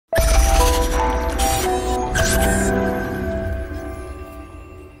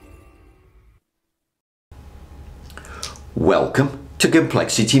Welcome to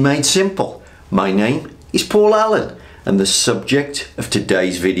Complexity Made Simple. My name is Paul Allen, and the subject of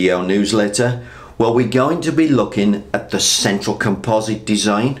today's video newsletter, well, we're going to be looking at the central composite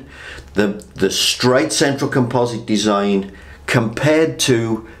design, the straight central composite design compared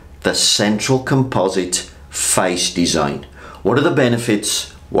to the central composite face design. What are the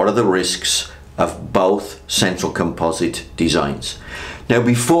benefits? What are the risks of both central composite designs? Now,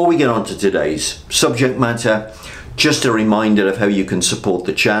 before we get on to today's subject matter, just a reminder of how you can support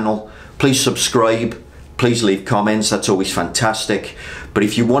the channel. Please subscribe, please leave comments, that's always fantastic. But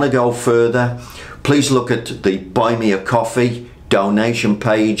if you want to go further, please look at the Buy Me a Coffee donation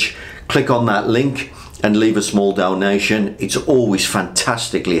page. Click on that link and leave a small donation. It's always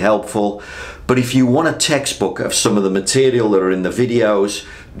fantastically helpful. But if you want a textbook of some of the material that are in the videos,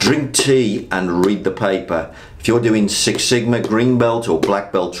 drink tea and read the paper. If you're doing Six Sigma, Green Belt or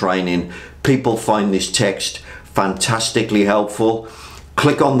Black Belt training, people find this text fantastically helpful.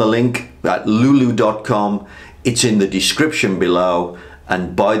 Click on the link at lulu.com. It's in the description below,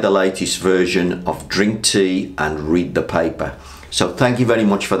 and buy the latest version of Drink Tea and Read the Paper. So thank you very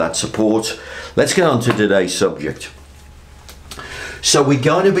much for that support. Let's get on to today's subject. So we're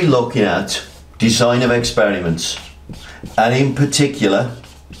going to be looking at design of experiments, and in particular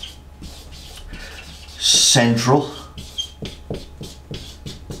central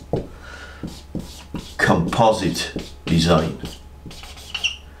composite design,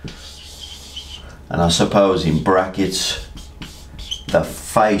 and I suppose in brackets the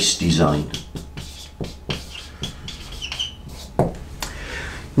face design.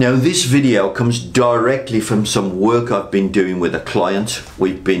 Now, this video comes directly from some work I've been doing with a client.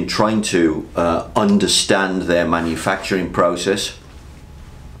 We've been trying to understand their manufacturing process.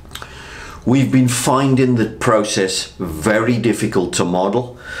 We've been finding the process very difficult to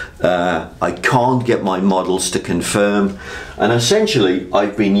model. I can't get my models to confirm, and essentially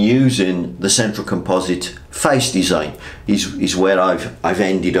I've been using the central composite face design is where I've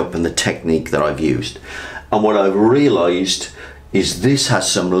ended up in the technique that I've used. And what I've realized is this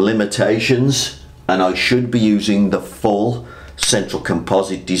has some limitations, and I should be using the full central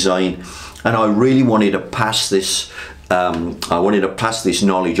composite design. And I really wanted to pass this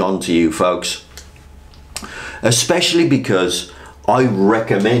knowledge on to you folks, especially because I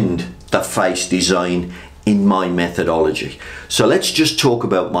recommend the face design in my methodology. So let's just talk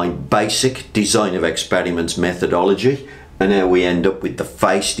about my basic design of experiments methodology and how we end up with the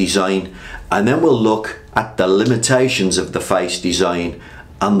face design, and then we'll look at the limitations of the face design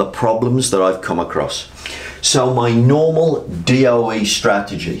and the problems that I've come across. So my normal DOE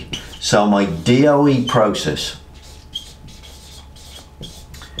strategy, so my DOE process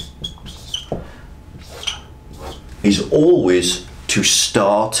is always to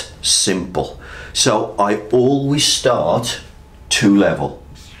start simple. So I always start two level.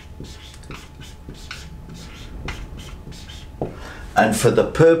 And for the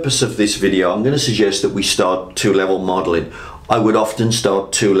purpose of this video, I'm going to suggest that we start two level modeling. I would often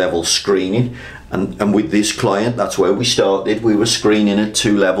start two level screening, and with this client, that's where we started. We were screening at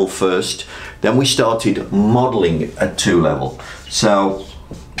two level first, then we started modeling at two level. So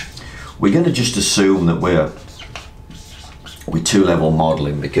we're going to just assume that we're two level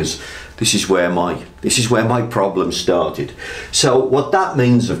modeling, because this is where my problem started. So what that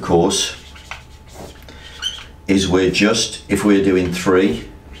means, of course, is if we're doing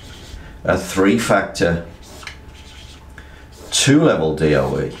a three factor two level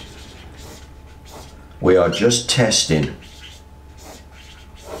DOE, we are just testing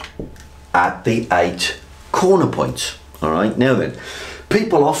at the 8 corner points. All right, now then,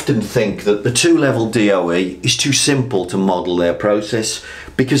 people often think that the two level DOE is too simple to model their process,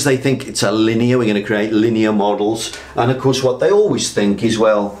 because they think it's a linear, we're going to create linear models. And of course what they always think is,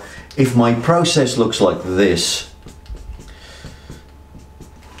 well, if my process looks like this,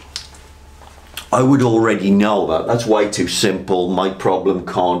 I would already know that. That's way too simple. My problem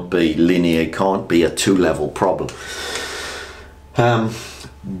can't be linear, can't be a two level problem.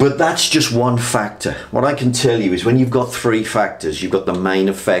 But that's just one factor. What I can tell you is when you've got three factors, you've got the main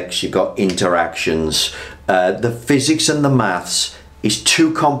effects, you've got interactions, the physics and the maths is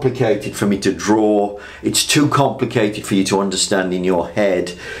too complicated for me to draw. It's too complicated for you to understand in your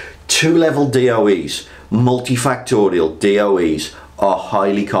head. Two level DOEs, multifactorial DOEs, are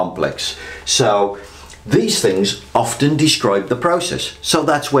highly complex. So these things often describe the process. So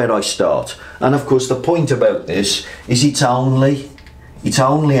that's where I start. And of course the point about this is it's only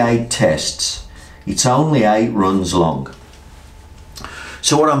 8 tests. It's only 8 runs long.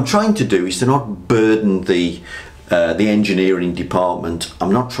 So what I'm trying to do is to not burden the the engineering department,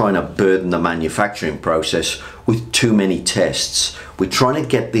 I'm not trying to burden the manufacturing process with too many tests. We're trying to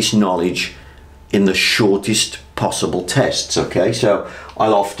get this knowledge in the shortest possible tests, okay? So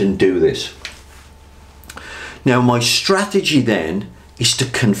I'll often do this. Now my strategy then is to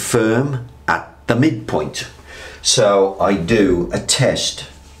confirm at the midpoint. So I do a test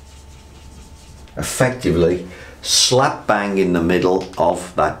effectively slap bang in the middle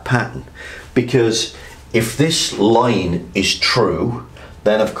of that pattern, because if this line is true,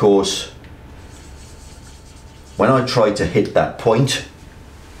 then of course when I try to hit that point,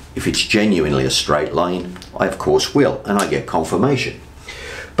 if it's genuinely a straight line, I of course will, and I get confirmation.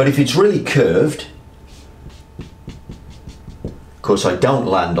 But if it's really curved, of course I don't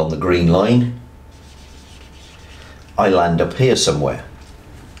land on the green line, I land up here somewhere.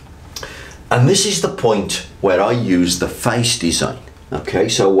 And this is the point where I use the face design. Okay,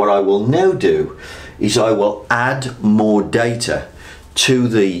 so what I will now do is I will add more data to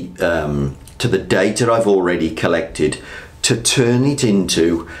the data I've already collected to turn it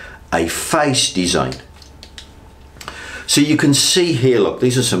into a face design. So you can see here, look,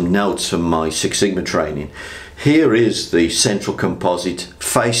 these are some notes from my Six Sigma training. Here is the Central Composite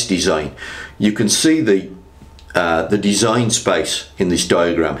Face design. You can see the design space in this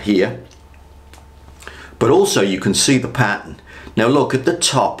diagram here, but also you can see the pattern. Now look at the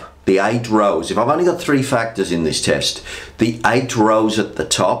top, the 8 rows. If I've only got 3 factors in this test, the 8 rows at the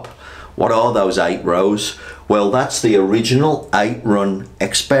top, what are those 8 rows? Well, that's the original 8-run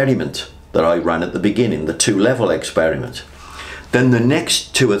experiment that I ran at the beginning, the 2-level experiment. Then the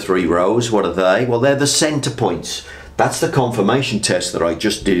next 2 or 3 rows, what are they? Well, they're the center points. That's the confirmation test that I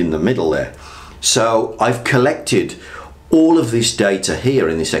just did in the middle there. So I've collected all of this data here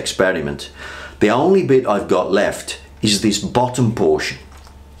in this experiment. The only bit I've got left is this bottom portion.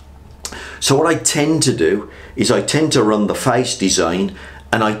 So what I tend to do is I tend to run the face design,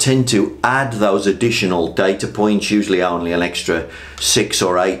 and I tend to add those additional data points, usually only an extra 6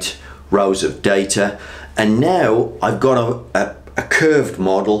 or 8 rows of data. And now I've got a curved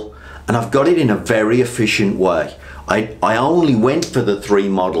model, and I've got it in a very efficient way. I only went for the 3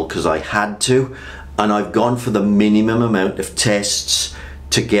 model because I had to, and I've gone for the minimum amount of tests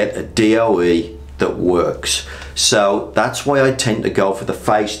to get a DOE that works. So that's why I tend to go for the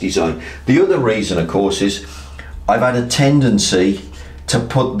face design. The other reason, of course, is I've had a tendency to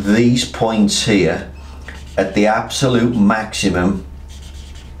put these points here at the absolute maximum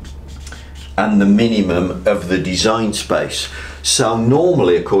and the minimum of the design space. So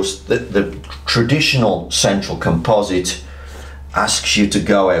normally, of course, the traditional Central Composite asks you to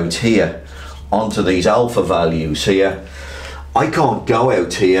go out here onto these alpha values here. I can't go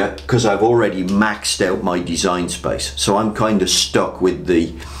out here because I've already maxed out my design space. So I'm kind of stuck with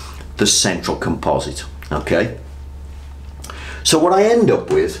the Central Composite, okay? So what I end up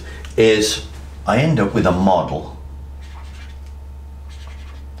with is I end up with a model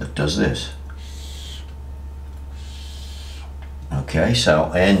that does this. Okay, so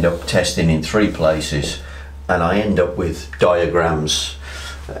I end up testing in 3 places, and I end up with diagrams,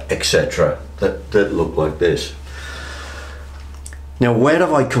 etc., that look like this. Now, where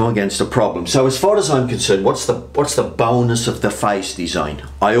have I come against a problem? So as far as I'm concerned, what's the bonus of the face design?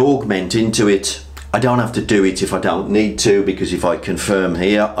 I augment into it. I don't have to do it if I don't need to, because if I confirm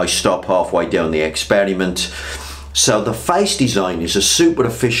here, I stop halfway down the experiment. So the face design is a super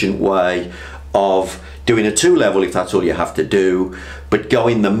efficient way of doing a 2-level if that's all you have to do, but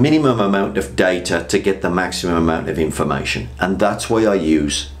going the minimum amount of data to get the maximum amount of information. And that's why I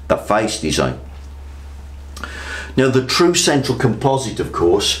use the face design. Now the true Central Composite, of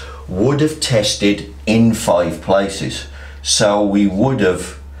course, would have tested in 5 places. So we would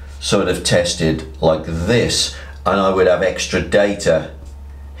have sort of tested like this, and I would have extra data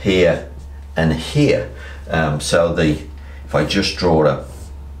here and here. So if I just draw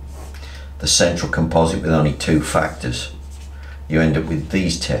the Central Composite with only 2 factors, you end up with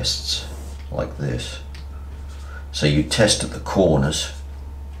these tests like this. So you test at the corners,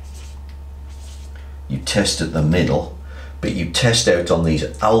 you test at the middle, but you test out on these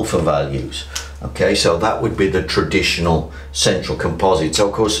alpha values. Okay, so that would be the traditional Central Composite. So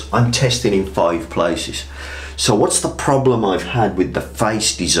of course I'm testing in 5 places. So what's the problem I've had with the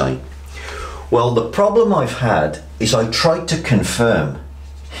face design? Well, the problem I've had is I tried to confirm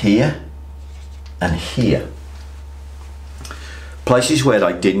here and here, places where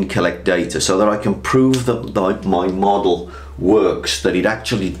I didn't collect data, so that I can prove that my model works, that it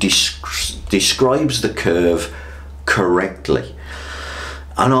actually describes the curve correctly.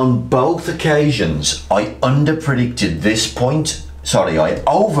 And on both occasions I underpredicted this point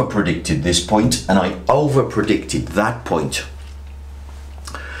over predicted this point and I over predicted that point.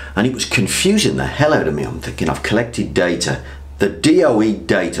 And it was confusing the hell out of me. I'm thinking, I've collected data. The DOE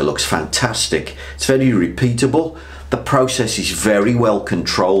data looks fantastic. It's very repeatable. The process is very well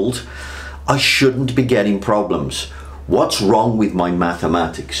controlled. I shouldn't be getting problems. What's wrong with my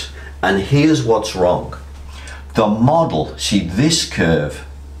mathematics? And here's what's wrong. The model, see this curve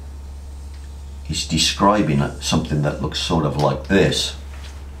is describing something that looks sort of like this.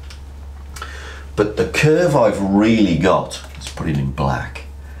 But the curve I've really got, let's put it in black,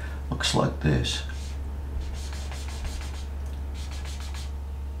 looks like this.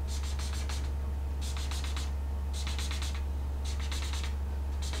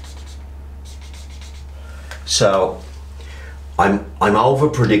 So I'm over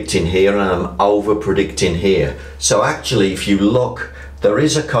predicting here and I'm over predicting here. So actually, if you look, there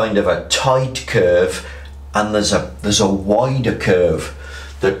is a kind of a tight curve and there's a wider curve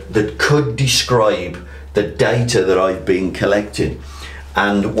that could describe the data that I've been collecting.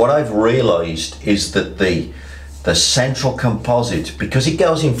 And what I've realized is that the central composite, because it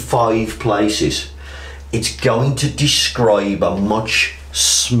goes in 5 places, it's going to describe a much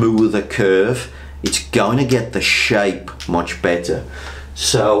smoother curve. It's going to get the shape much better.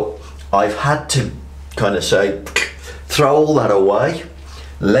 So I've had to kind of say, throw all that away.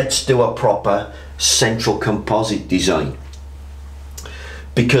 Let's do a proper central composite design.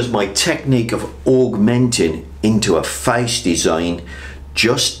 Because my technique of augmenting into a face design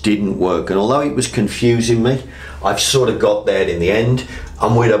just didn't work. And although it was confusing me, I've sort of got there in the end.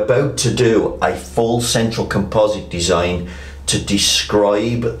 And we're about to do a full central composite design to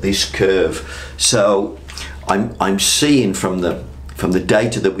describe this curve. So I'm seeing from the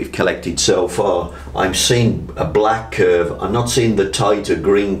data that we've collected so far, I'm seeing a black curve. I'm not seeing the tighter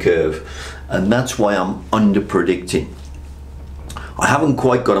green curve, and that's why I'm under predicting. I haven't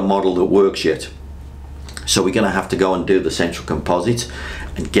quite got a model that works yet, so we're going to have to go and do the central composite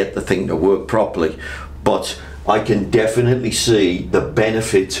and get the thing to work properly. But I can definitely see the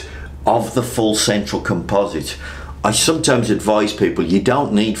benefit of the full central composite. I sometimes advise people, you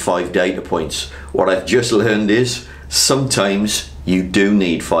don't need 5 data points. What I've just learned is sometimes you do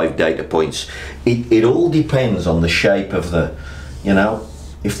need 5 data points. It all depends on the shape of the, you know,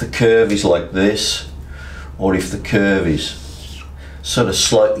 if the curve is like this, or if the curve is sort of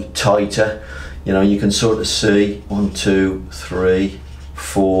slightly tighter, you know, you can sort of see 1, 2, 3,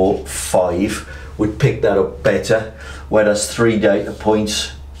 4, 5 would pick that up better, whereas 3 data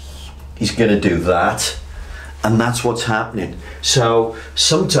points is going to do that. And that's what's happening. So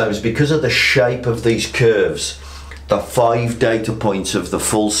sometimes, because of the shape of these curves, the 5 data points of the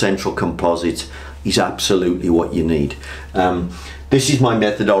full central composite is absolutely what you need. This is my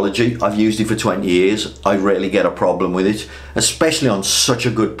methodology. I've used it for 20 years. I rarely get a problem with it, especially on such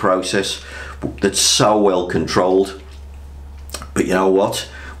a good process that's so well controlled. But you know what?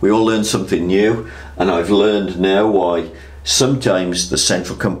 We all learn something new, and I've learned now why sometimes the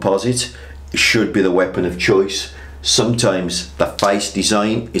central composite should be the weapon of choice. Sometimes the face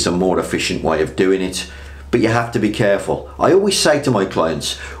design is a more efficient way of doing it, but you have to be careful. I always say to my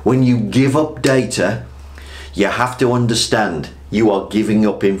clients, when you give up data, you have to understand you are giving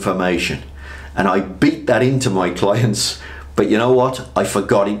up information. And I beat that into my clients, but you know what? I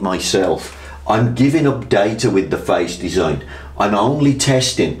forgot it myself. I'm giving up data with the face design. I'm only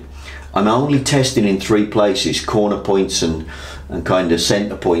testing in 3 places, corner points and kind of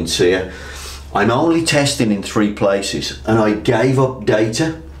center points here. I'm only testing in 3 places, and I gave up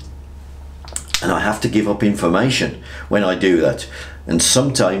data, and I have to give up information when I do that. And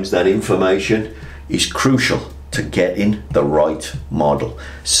sometimes that information is crucial to getting the right model.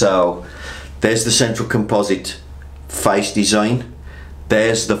 So there's the central composite face design.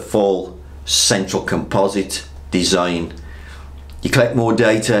 There's the full central composite design. You collect more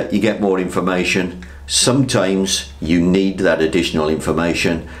data, you get more information. Sometimes you need that additional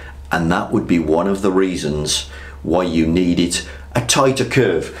information, and that would be one of the reasons why you needed a tighter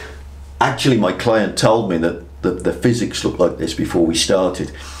curve. Actually, my client told me that the physics looked like this before we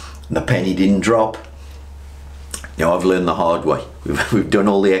started, and the penny didn't drop. You know, I've learned the hard way. We've done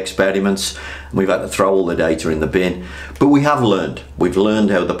all the experiments, and we've had to throw all the data in the bin. But we have learned. We've learned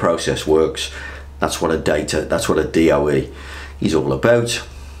how the process works. That's what a DOE is all about.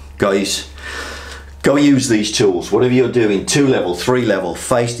 Guys, go use these tools. Whatever you're doing, 2-level, 3-level,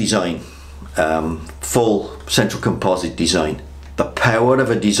 face design, full central composite design. The power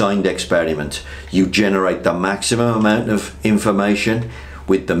of a designed experiment. You generate the maximum amount of information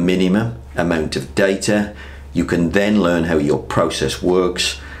with the minimum amount of data. You can then learn how your process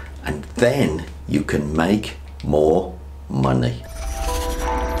works, and then you can make more money.